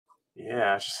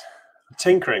Yeah, just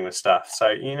tinkering with stuff. So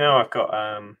I've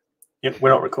got we're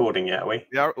not recording yet, are we?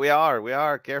 We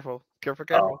are. Careful.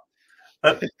 Oh,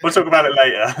 we'll talk about it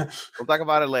later. We'll talk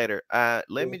about it later.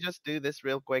 Let me just do this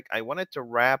real quick. I wanted to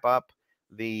wrap up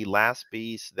the last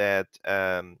piece that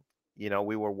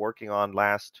we were working on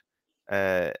last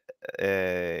with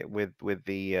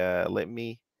the let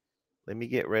me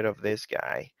get rid of this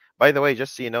guy. By the way,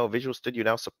 just so you know, Visual Studio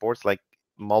now supports like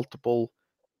multiple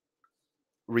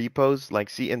repos like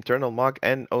C internal mock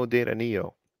and OData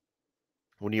Neo.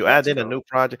 When you add in a new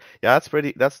project, yeah,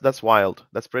 that's wild.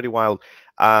 That's pretty wild.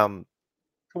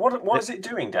 What is it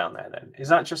doing down there then? Is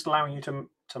that just allowing you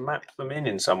to map them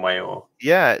in some way, or?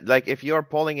 Yeah, like if you're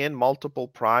pulling in multiple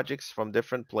projects from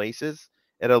different places,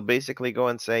 it'll basically go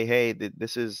and say, hey,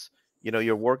 this is,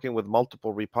 you're working with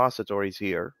multiple repositories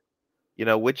here.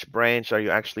 Which branch are you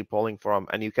actually pulling from?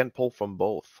 And you can pull from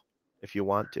both if you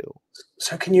want to.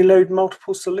 So can you load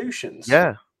multiple solutions?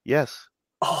 Yeah, yes.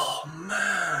 Oh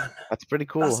man. That's pretty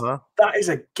cool, huh? That is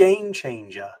a game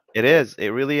changer. It is. It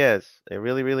really is. It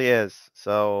really, really is.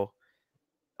 So,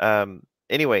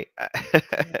 anyway,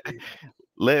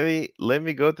 let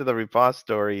me go to the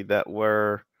repository that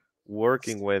we're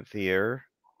working with here.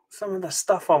 Some of the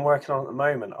stuff I'm working on at the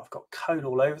moment, I've got code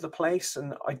all over the place,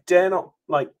 and I dare not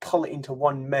pull it into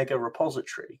one mega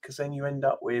repository, because then you end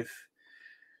up with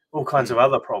all kinds of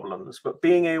other problems. But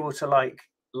being able to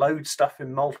load stuff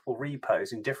in multiple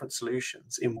repos in different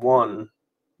solutions in one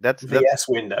VS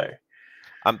window.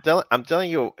 I'm telling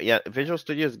you, yeah, Visual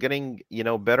Studio is getting,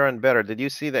 better and better. Did you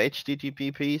see the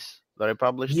HTTP piece that I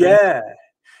published? Yeah.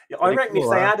 I reckon if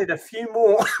they added a few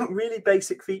more really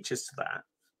basic features to that,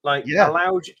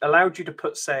 allowed you to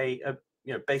put, say,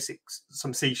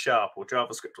 some C# or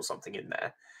JavaScript or something in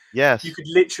there. Yes. You could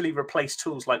literally replace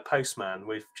tools like Postman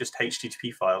with just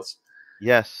HTTP files.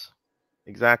 Yes,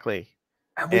 exactly.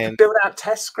 And we could build out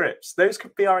test scripts. Those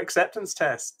could be our acceptance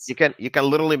tests. You can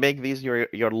literally make these your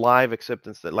live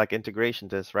acceptance, like integration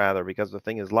tests rather, because the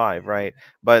thing is live, right?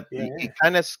 But it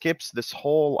kind of skips this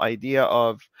whole idea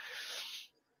of,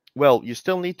 well, you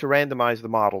still need to randomize the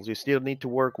models. You still need to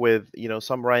work with,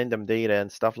 some random data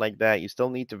and stuff like that. You still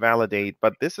need to validate.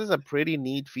 But this is a pretty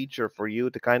neat feature for you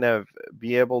to kind of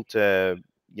be able to,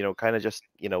 kind of just,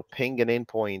 ping an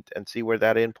endpoint and see where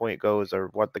that endpoint goes or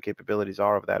what the capabilities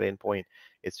are of that endpoint.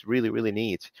 It's really, really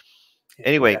neat.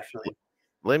 Anyway,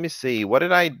 let me see. What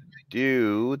did I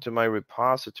do to my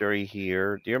repository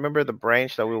here? Do you remember the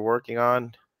branch that we were working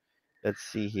on? Let's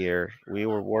see here. We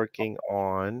were working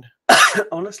on...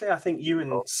 Honestly, I think you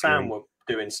and Sam were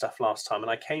doing stuff last time,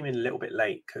 and I came in a little bit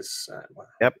late because...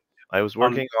 Yep. I was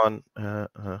working on I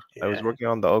was working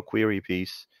on the OQuery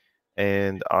piece,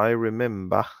 and I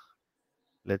remember...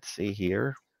 Let's see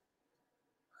here.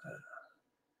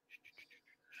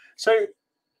 So,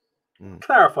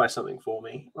 clarify something for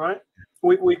me, right?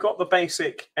 We've got the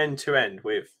basic end-to-end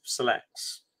with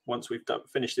selects once we've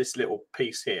finished this little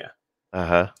piece here.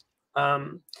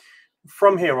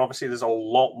 From here, obviously, there's a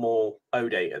lot more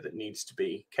OData that needs to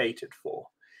be catered for.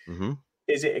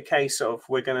 Is it a case of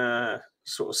we're going to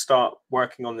sort of start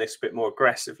working on this a bit more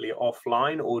aggressively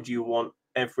offline, or do you want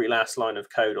every last line of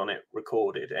code on it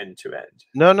recorded end to end?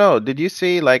 No. Did you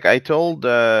see? Like I told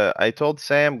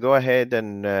Sam, go ahead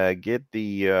and get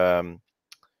the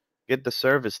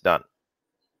service done.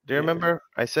 Do you remember?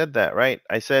 I said that, right?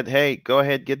 I said, hey, go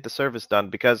ahead, get the service done,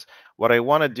 because what I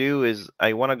want to do is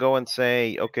I want to go and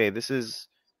say, okay, this is,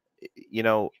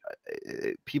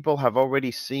 people have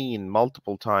already seen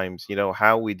multiple times,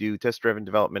 how we do test-driven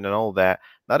development and all that.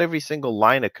 Not every single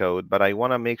line of code, but I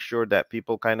want to make sure that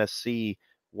people kind of see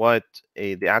what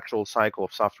the actual cycle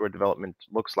of software development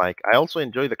looks like. I also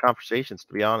enjoy the conversations,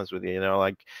 to be honest with you.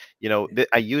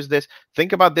 I use this.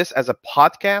 Think about this as a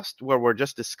podcast where we're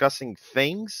just discussing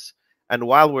things, and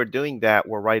while we're doing that,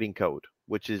 we're writing code,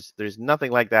 there's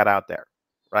nothing like that out there,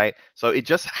 right? So it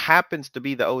just happens to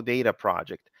be the OData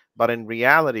project, but in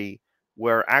reality,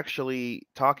 we're actually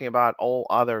talking about all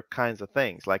other kinds of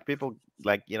things. Like people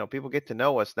get to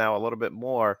know us now a little bit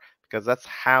more, because that's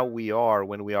how we are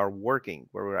when we are working,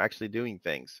 where we're actually doing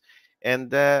things.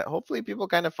 And hopefully people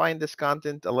kind of find this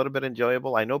content a little bit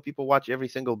enjoyable. I know people watch every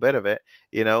single bit of it.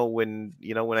 When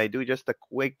I do just a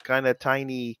quick kind of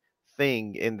tiny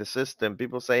thing in the system,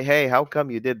 people say, hey, how come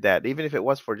you did that? Even if it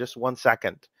was for just 1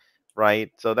 second,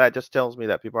 right? So that just tells me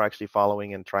that people are actually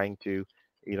following and trying to,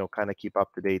 kind of keep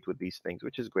up to date with these things,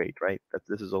 which is great, right?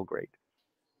 This is all great.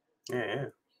 Yeah,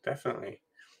 definitely.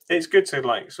 It's good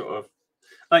to sort of,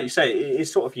 like you say,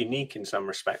 it's sort of unique in some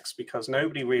respects, because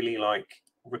nobody really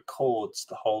records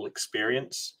the whole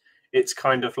experience. It's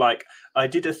kind of like, I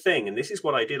did a thing and this is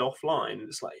what I did offline.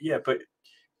 It's like, yeah, but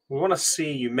We want to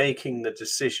see you making the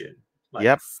decision, like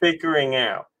Yep. figuring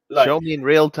out, like, Show me in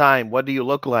real time what do you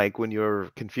look like when you're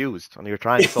confused and you're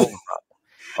trying to solve a problem.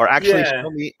 Or actually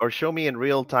yeah, show me in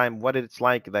real time what it's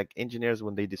like engineers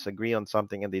when they disagree on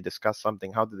something and they discuss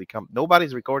something, how do they come?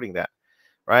 Nobody's recording that,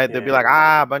 right? They'll be yeah, like,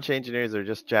 ah, a bunch of engineers are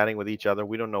just chatting with each other.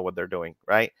 We don't know what they're doing,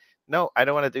 right? No, I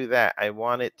don't want to do that. I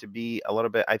want it to be a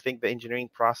little bit, I think the engineering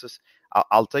process,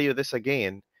 I'll tell you this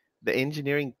again, the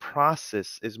engineering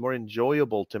process is more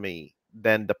enjoyable to me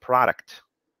than the product.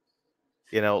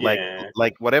 yeah.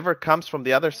 Like whatever comes from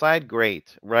the other side,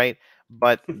 great, right?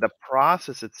 But the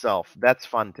process itself, that's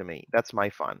fun to me. That's my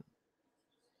fun.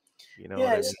 You know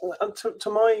what Yeah, I mean? to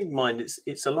my mind,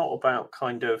 it's a lot about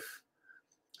kind of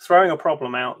throwing a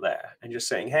problem out there and just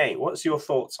saying, "Hey, what's your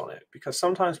thoughts on it?" Because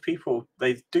sometimes people,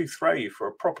 they do throw you for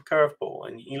a proper curveball,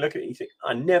 and you look at it and you think,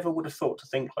 "I never would have thought to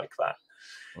think like that."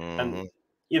 And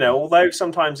Hmm. although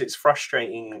sometimes it's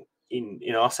frustrating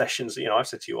in our sessions, I've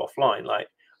said to you offline, like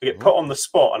I get Hmm. put on the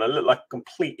spot and I look like a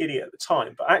complete idiot at the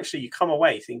time, but actually you come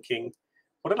away thinking,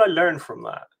 "What did I learn from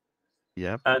that?"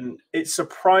 Yep. And it's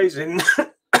surprising.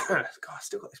 God, I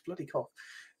still got this bloody cough. Mm.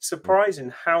 Surprising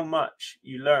how much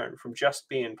you learn from just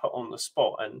being put on the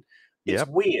spot. And it's Yep.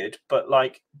 weird, but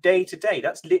like day to day,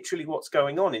 that's literally what's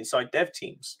going on inside dev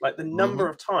teams. Like the Hmm. number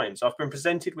of times I've been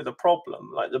presented with a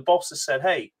problem, like the boss has said,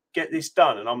 "Hey, get this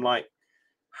done." And I'm like,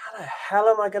 how the hell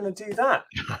am I going to do that?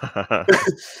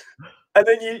 And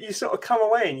then you sort of come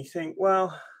away and you think,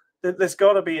 well, there's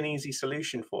got to be an easy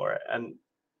solution for it. And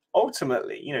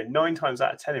ultimately, 9 times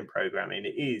out of 10 in programming,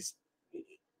 it is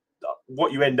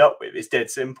what you end up with is dead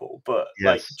simple. But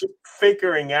like Yes, just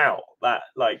figuring out that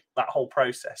whole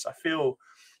process, I feel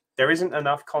there isn't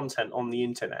enough content on the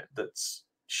internet that's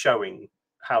showing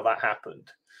how that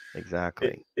happened.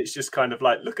 exactly. It's just kind of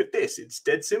like, look at this, it's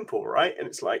dead simple, right? And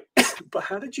it's like, but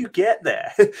how did you get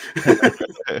there?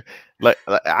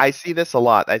 I see this a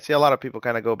lot. I see a lot of people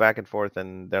kind of go back and forth,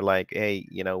 and they're like, "Hey,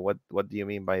 what do you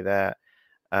mean by that?"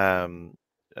 Um,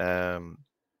 um,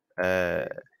 uh,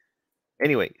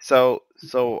 anyway, so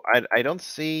I don't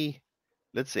see.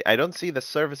 Let's see. I don't see the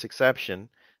service exception.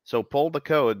 So pull the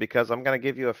code because I'm gonna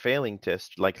give you a failing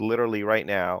test, like literally right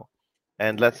now,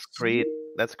 and Nice.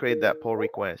 let's create that pull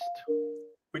request.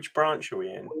 Which branch are we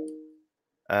in?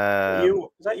 Um,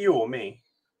 Is that you or me?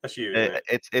 That's you, isn't it?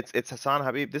 it's Hassan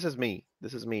Habib. This is me.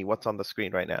 This is me. What's on the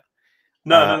screen right now?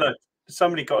 No, Uh, no, no.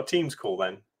 Somebody got a Teams call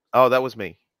then. oh, that was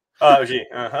me. Oh, it was you.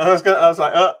 I was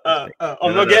like, That was me. No,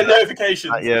 I'm no, not no, getting no, not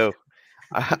notifications. you.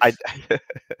 I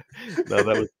no,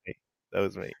 that was me. That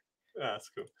was me. That's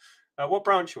cool. What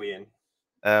branch are we in?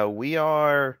 We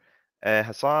are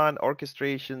Hassan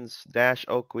orchestrations dash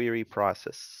OQuery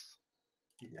process,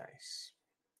 Nice.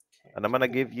 Okay. and I'm gonna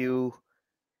give you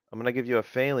a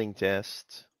failing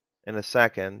test in a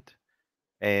second,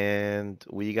 and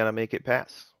we gonna make it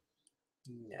pass.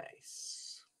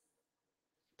 Nice.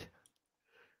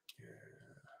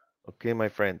 Okay, my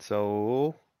friend.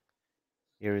 So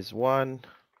here is one,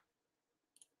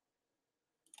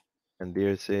 and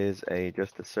this is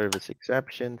just a service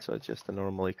exception, so it's just a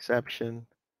normal exception.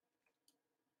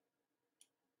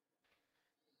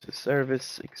 It's a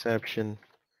service exception,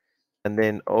 and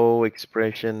then O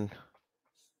expression.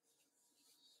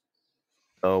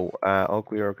 Oh,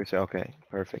 OQuery orchestration. Okay,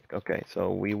 perfect. Okay,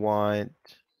 so we want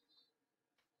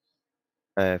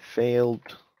a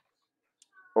failed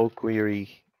OQuery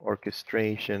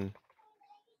orchestration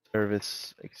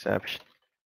service exception.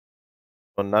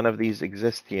 So none of these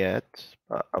exist yet,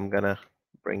 but I'm gonna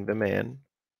bring them in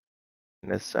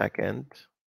a second.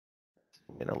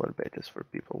 Zoom in a little bit just for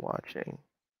people watching.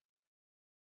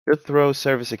 Should throw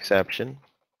service exception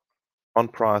on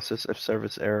process if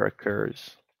service error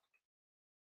occurs.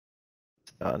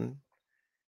 It's done.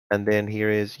 And then here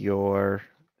is the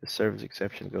service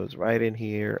exception goes right in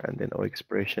here, and then O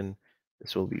expression.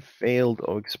 This will be failed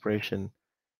O expression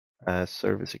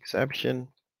service exception.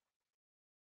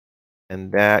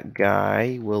 And that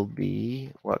guy will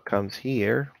be what comes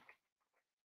here.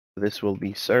 This will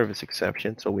be service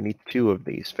exception. So we need two of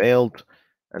these, failed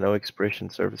and O expression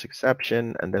service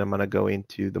exception. And then I'm going to go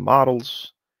into the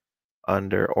models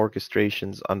under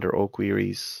orchestrations, under O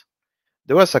queries.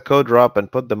 Do us a code drop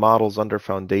and put the models under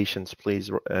foundations,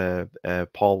 please,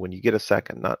 Paul, when you get a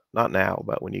second. Not now,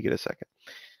 but when you get a second.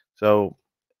 So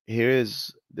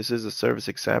this is a service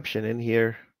exception in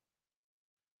here.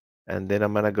 And then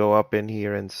I'm going to go up in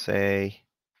here and say,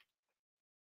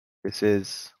 this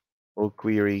is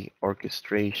OQuery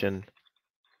orchestration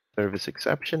service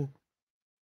exception.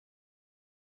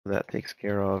 That takes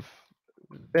care of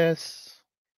this.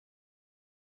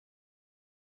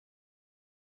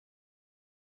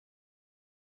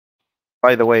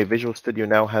 By the way, Visual Studio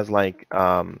now has like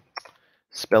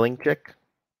spelling check.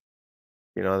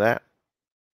 You know that?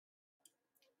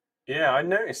 Yeah, I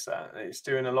noticed that. It's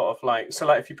doing a lot of like, so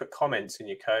like if you put comments in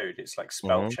your code, it's like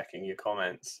spell Mm-hmm. checking your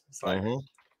comments. It's like, Mm-hmm.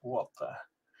 what the?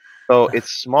 So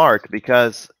it's smart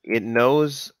because it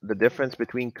knows the difference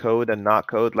between code and not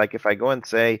code. Like if I go and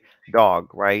say dog,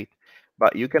 right?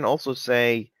 But you can also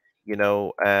say,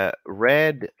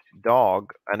 red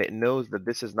dog, and it knows that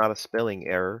this is not a spelling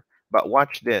error. But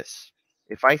watch this.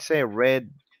 If I say red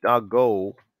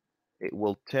doggo, it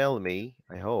will tell me,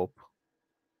 I hope,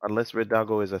 unless red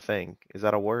doggo is a thing. Is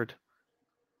that a word?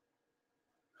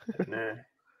 No.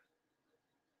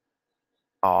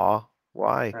 Ah,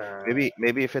 why? Uh,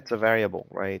 Maybe if it's a variable,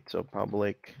 right? So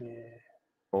public yeah.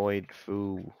 void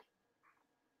foo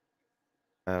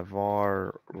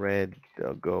var red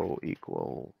go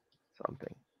equal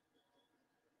something.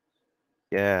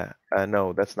 Yeah,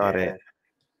 no, that's not it. Yeah.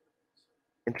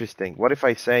 Interesting. What if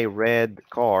I say red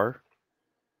car,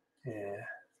 Yeah.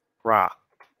 ra?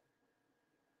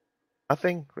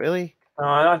 Nothing, really?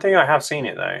 I think I have seen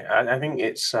it though. I think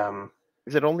it's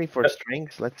Is it only for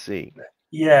strings? Let's see.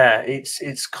 yeah,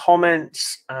 it's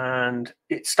comments and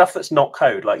it's stuff that's not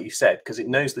code, like you said, because it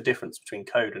knows the difference between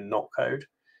code and not code.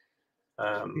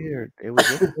 Weird. It was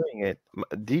just doing it.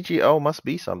 DGO must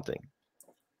be something.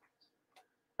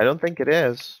 I don't think it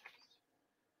is.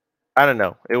 I don't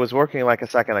know. It was working like a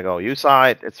second ago. You saw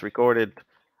it. It's recorded.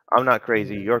 I'm not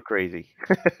crazy. Yeah. You're crazy.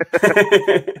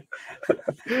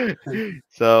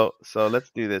 So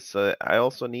let's do this. So I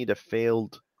also need a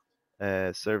failed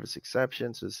service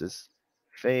exception. So this is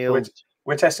So failed.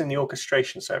 we're testing the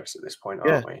orchestration service at this point,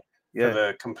 Yeah, aren't we? For yeah,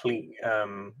 the complete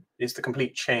it's the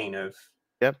complete chain of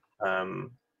yep,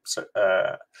 um so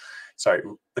sorry,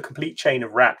 the complete chain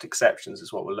of wrapped exceptions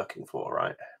is what we're looking for,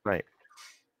 right? right.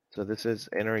 So this is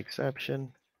inner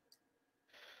exception.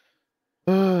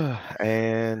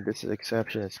 And this is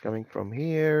exception is coming from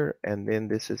here. And then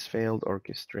this is failed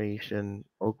orchestration,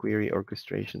 OQuery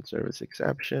orchestration service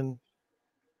exception.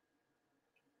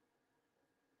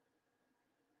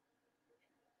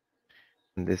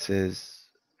 And this is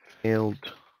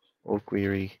failed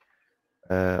OQuery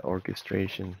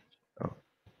orchestration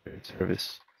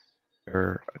service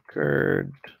error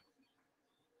occurred.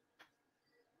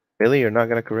 Really, you're not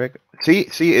gonna correct? See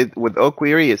it with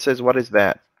OQuery. It says what is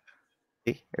that?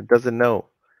 See? It doesn't know.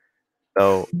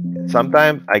 So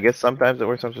sometimes, I guess sometimes it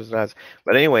works, sometimes it does.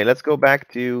 But anyway, let's go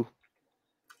back to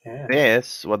Yeah.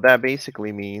 this. What that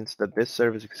basically means that this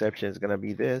service exception is gonna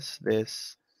be this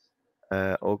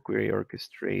OQuery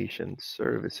orchestration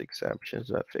service exception.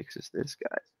 So that fixes this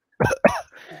guy.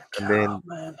 And then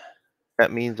man.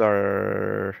 that means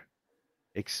our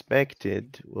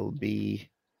expected will be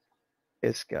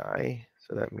this guy.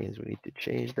 So that means we need to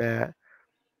change that.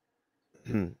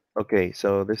 Okay,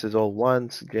 so this is all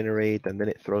once, generate, and then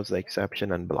it throws the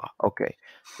exception and blah. Okay,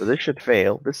 so this should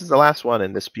fail. This is the last one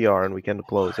in this PR, and we can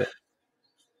close it.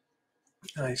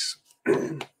 Nice.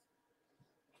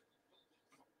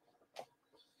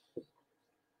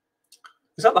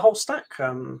 Is that the whole stack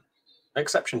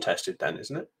exception tested then,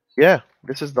 isn't it? Yeah,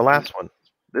 this is the last one.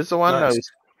 This is the one Nice.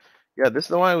 this is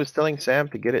the one I was telling Sam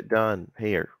to get it done.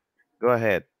 Here, go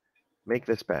ahead, make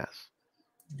this pass.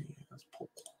 Yeah, that's Paul.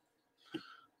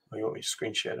 Oh, you want me to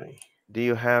screen share, don't you? Do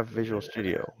you have Visual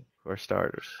Studio for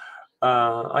starters?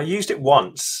 I used it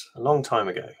once a long time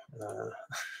ago.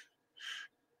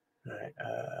 Right,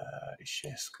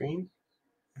 share screen,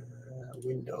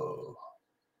 window.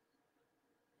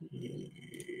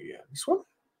 Yeah, this one.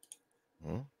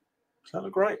 Hmm? Does that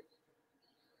look right?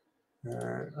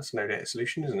 That's a no data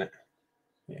solution, isn't it?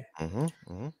 Yeah.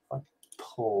 I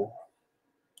pull.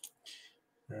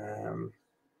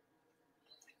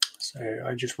 So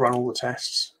I just run all the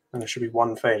tests, and there should be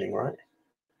one failing, right?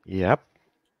 Yep.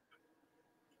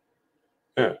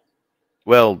 Yeah.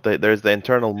 Well, there's the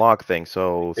internal mock thing.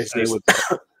 So Is stay this? with.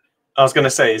 I was going to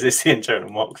say, is this the internal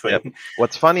mock thing? Yep.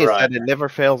 What's funny is Right. that it never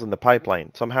fails in the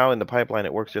pipeline. Somehow in the pipeline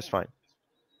it works just fine.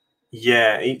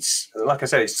 Yeah, it's like I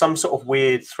said, it's some sort of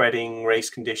weird threading, race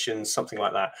conditions, something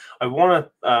like that. I want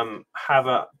to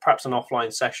have perhaps an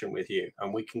offline session with you,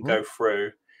 and we can go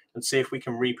through and see if we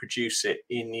can reproduce it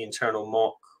in the internal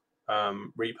mock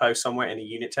repo somewhere in a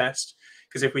unit test.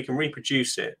 Because if we can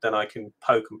reproduce it, then I can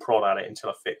poke and prod at it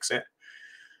until I fix it.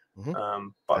 But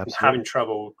I've been having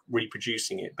trouble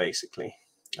reproducing it, basically.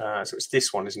 So it's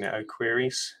this one, isn't it? OQueries,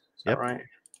 is that right?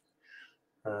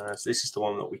 So this is the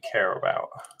one that we care about.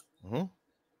 You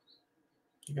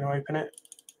going to open it?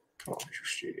 Come on, Visual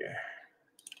Studio.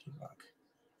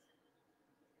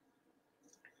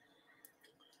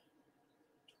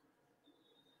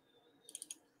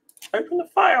 Open the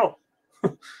file.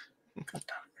 God damn it.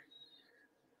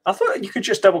 I thought you could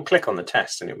just double click on the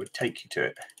test and it would take you to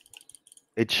it.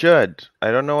 It should.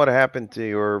 I don't know what happened to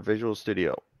your Visual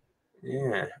Studio.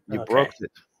 Yeah. You okay. broke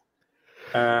it.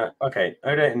 Okay.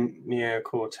 OData and Neo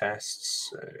core tests.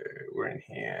 So we're in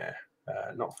here.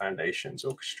 Not foundations,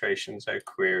 orchestrations,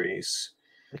 OQueries.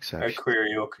 Exception.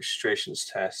 OQuery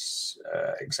orchestrations tests,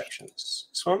 exceptions.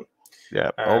 This one?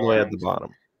 Yeah, all the way at the bottom.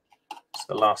 It's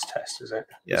the last test, is it?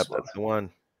 Yeah, that's the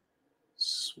one.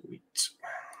 Sweet.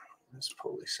 Let's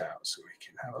pull this out so we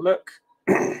can have a look.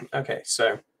 Okay,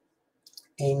 so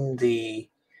in the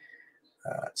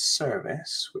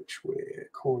service, which we're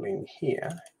calling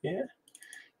here,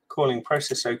 calling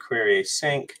process OQuery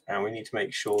async, and we need to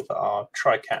make sure that our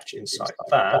try catch inside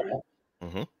that.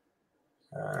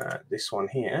 This one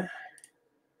here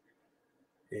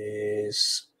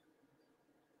is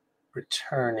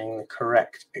returning the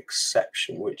correct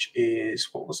exception, which is,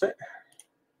 what was it?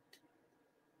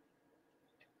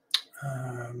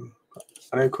 An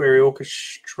OQuery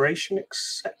orchestration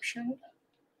exception.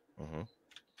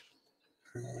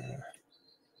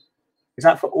 Is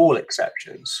that for all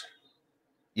exceptions?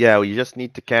 Yeah, well, you just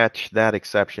need to catch that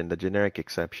exception, the generic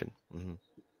exception.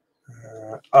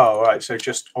 Oh, right. So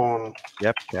just on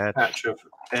catch of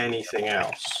anything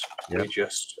else, we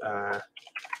just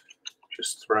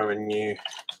throw a new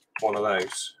one of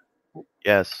those.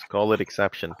 Yes, call it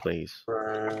exception, please.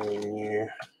 Throw new.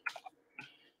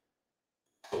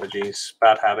 Apologies,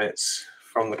 bad habits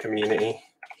from the community.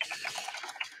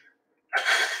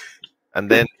 And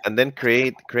then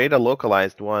create a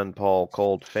localized one, Paul,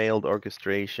 called failed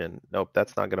orchestration. Nope,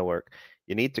 that's not gonna work.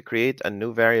 You need to create a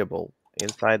new variable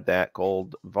inside that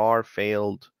called var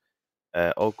failed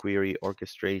OQuery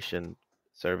orchestration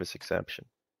service exception.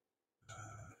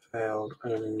 Failed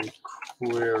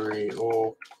OQuery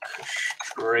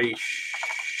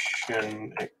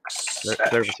orchestration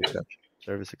exception.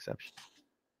 Service exception.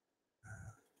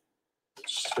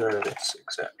 Service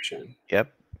exception.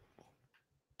 Yep.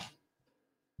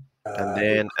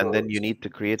 And then you need to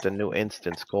create a new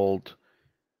instance called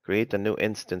failed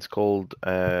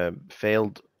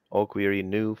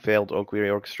OQuery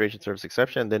orchestration service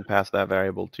exception, and then pass that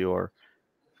variable to your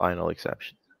final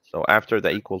exception. So after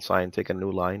the equal sign, take a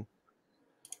new line.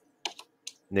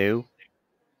 New.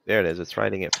 There it is. It's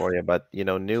writing it for you. But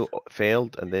new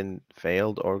failed and then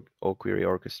failed or OQuery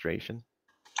orchestration.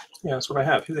 Yeah, that's what I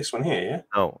have. This one here, yeah?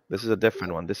 No, this is a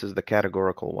different one. This is the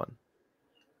categorical one.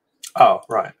 Oh,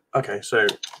 right. Okay, so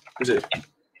is it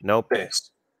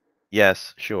this?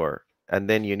 Yes, sure. And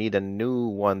then you need a new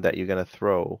one that you're going to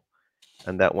throw.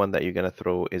 And that one that you're going to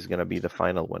throw is going to be the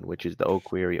final one, which is the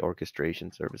OQuery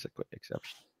orchestration service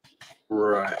exception.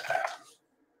 Right.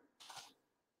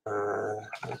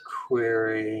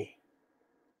 OQuery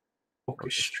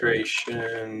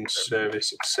orchestration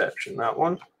service exception. That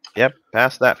one? Yep.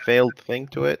 Pass that failed thing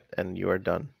to it, and you are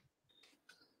done.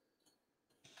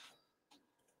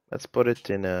 Let's put it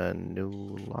in a new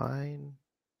line.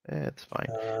 It's fine.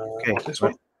 Okay. This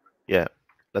one? Yeah.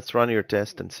 Let's run your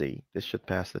test and see. This should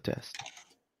pass the test.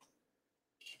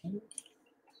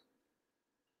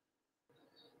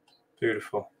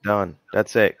 Beautiful. Done.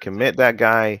 That's it. Commit that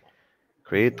guy,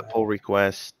 create the pull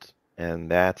request, and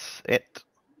that's it.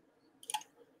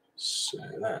 So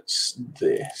that's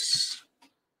this.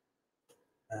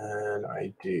 And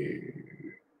I do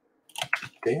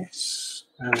this.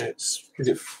 And is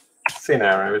it thin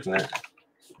arrow, isn't it?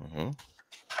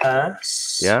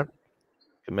 Pass. Yeah.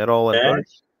 Commit all and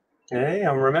push. Okay,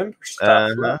 I remember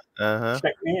stuff.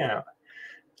 Check me out.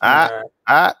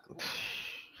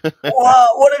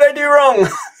 What did I do wrong?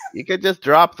 You could just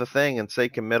drop the thing and say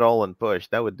commit all and push.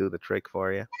 That would do the trick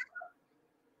for you.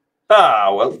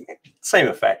 Ah, well, same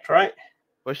effect, right?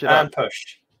 Push it and up.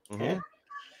 Push. Yeah.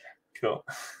 Cool.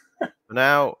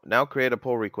 Now create a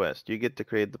pull request. You get to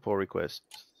create the pull request.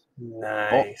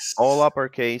 Nice. All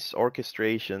uppercase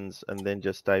orchestrations, and then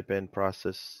just type in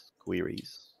process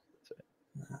queries.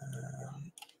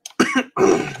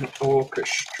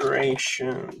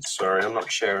 Orchestration. Sorry, I'm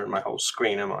not sharing my whole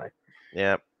screen, am I?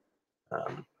 Yep.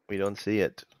 We don't see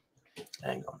it.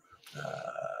 Hang on.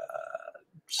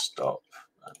 Stop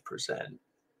and present.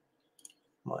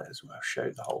 Might as well show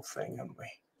the whole thing, haven't we?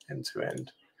 End to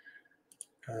end.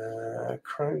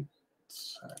 Chrome.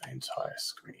 Entire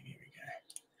screen. Here we go.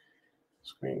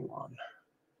 Screen one.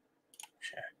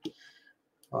 Share.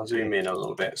 I'll zoom in a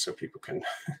little bit so people can.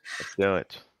 Let's do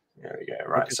it. There we go.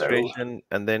 Right. Orchestration,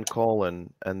 and then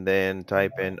colon, and then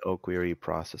type in OQuery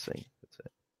processing. That's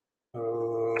it.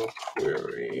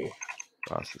 OQuery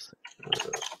processing.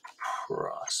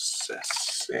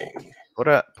 Process. Processing.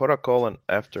 Put a colon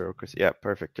after, because yeah,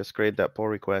 perfect. Just create that pull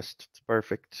request. It's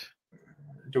perfect.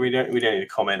 We don't need a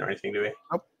comment or anything, do we?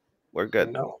 Nope. We're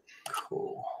good. No.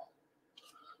 Cool.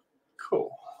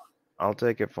 Cool. I'll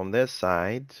take it from this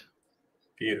side.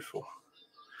 Beautiful.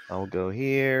 I'll go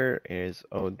here. Is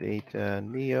OData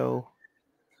Neo.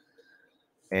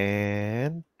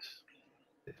 And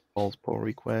false pull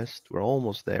request. We're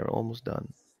almost there, almost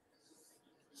done.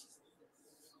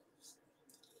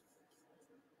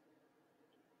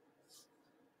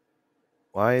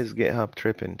 Why is GitHub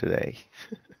tripping today?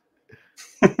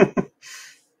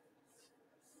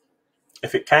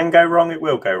 If it can go wrong, it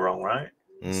will go wrong, right?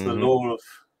 It's the Mhm. law of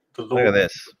the law. Look at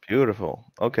this. Beautiful.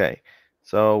 Okay.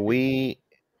 So we,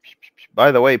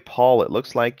 by the way, Paul, it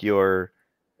looks like your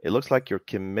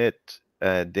commit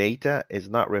data is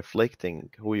not reflecting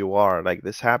who you are. Like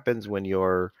this happens when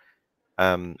you're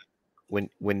when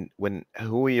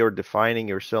who you're defining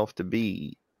yourself to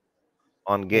be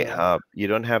on GitHub, you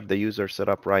don't have the user set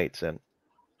up rights, and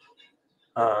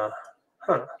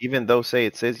even though say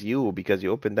it says you because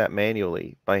you opened that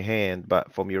manually by hand,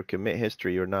 but from your commit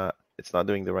history, it's not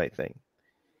doing the right thing.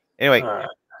 Anyway, I'll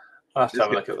have to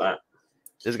have a look at that.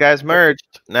 This guy's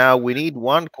merged. Now we need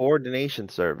one coordination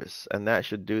service, and that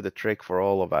should do the trick for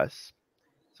all of us.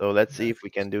 So let's see if we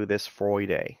can do this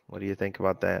Friday. What do you think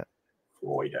about that?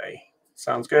 Friday.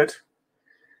 Sounds good.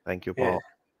 Thank you, Paul.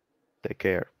 Take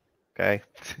care. Okay.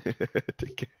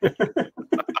 Take care.